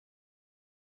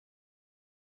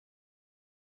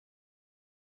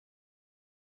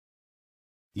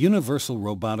Universal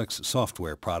Robotics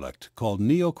software product called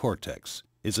Neocortex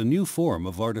is a new form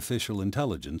of artificial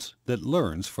intelligence that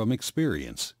learns from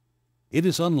experience. It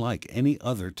is unlike any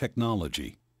other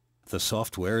technology. The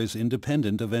software is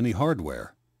independent of any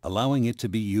hardware, allowing it to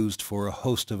be used for a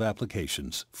host of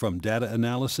applications, from data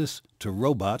analysis to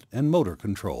robot and motor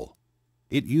control.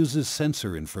 It uses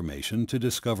sensor information to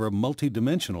discover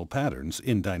multidimensional patterns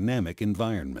in dynamic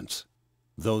environments.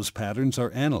 Those patterns are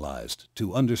analyzed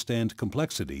to understand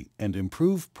complexity and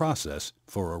improve process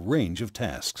for a range of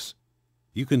tasks.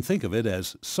 You can think of it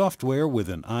as software with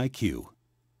an IQ.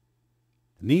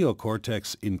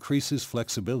 Neocortex increases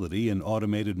flexibility in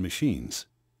automated machines.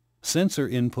 Sensor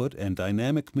input and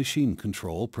dynamic machine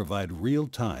control provide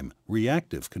real-time,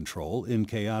 reactive control in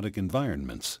chaotic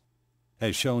environments.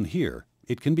 As shown here,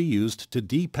 it can be used to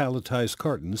depalletize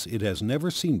cartons it has never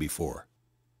seen before.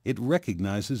 It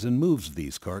recognizes and moves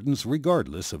these cartons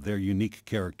regardless of their unique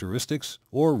characteristics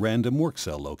or random work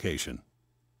cell location.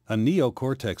 A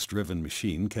Neocortex-driven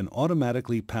machine can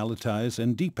automatically palletize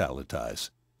and depalletize,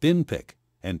 bin pick,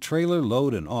 and trailer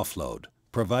load and offload,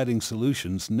 providing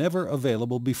solutions never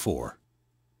available before.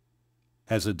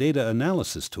 As a data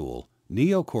analysis tool,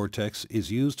 Neocortex is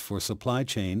used for supply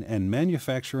chain and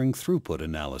manufacturing throughput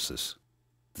analysis.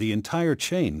 The entire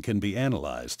chain can be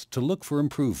analyzed to look for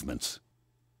improvements.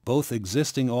 Both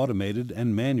existing automated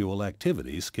and manual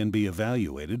activities can be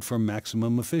evaluated for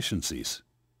maximum efficiencies.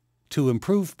 To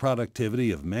improve productivity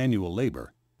of manual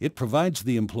labor, it provides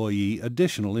the employee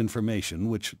additional information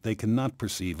which they cannot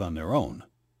perceive on their own.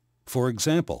 For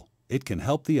example, it can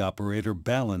help the operator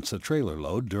balance a trailer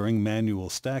load during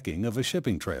manual stacking of a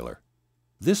shipping trailer.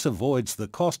 This avoids the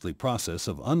costly process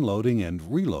of unloading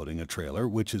and reloading a trailer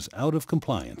which is out of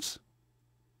compliance.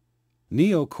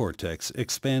 Neocortex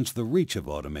expands the reach of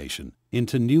automation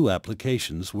into new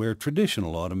applications where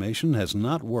traditional automation has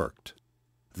not worked.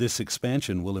 This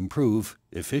expansion will improve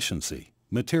efficiency,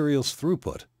 materials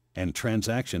throughput, and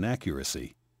transaction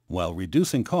accuracy, while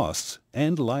reducing costs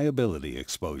and liability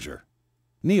exposure.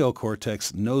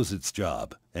 Neocortex knows its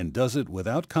job and does it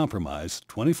without compromise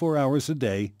 24 hours a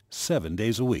day, 7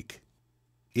 days a week.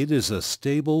 It is a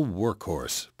stable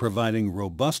workhorse providing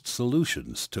robust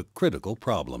solutions to critical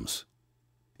problems.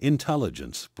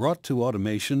 Intelligence brought to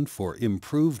automation for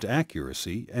improved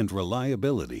accuracy and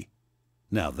reliability.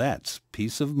 Now that's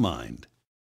peace of mind.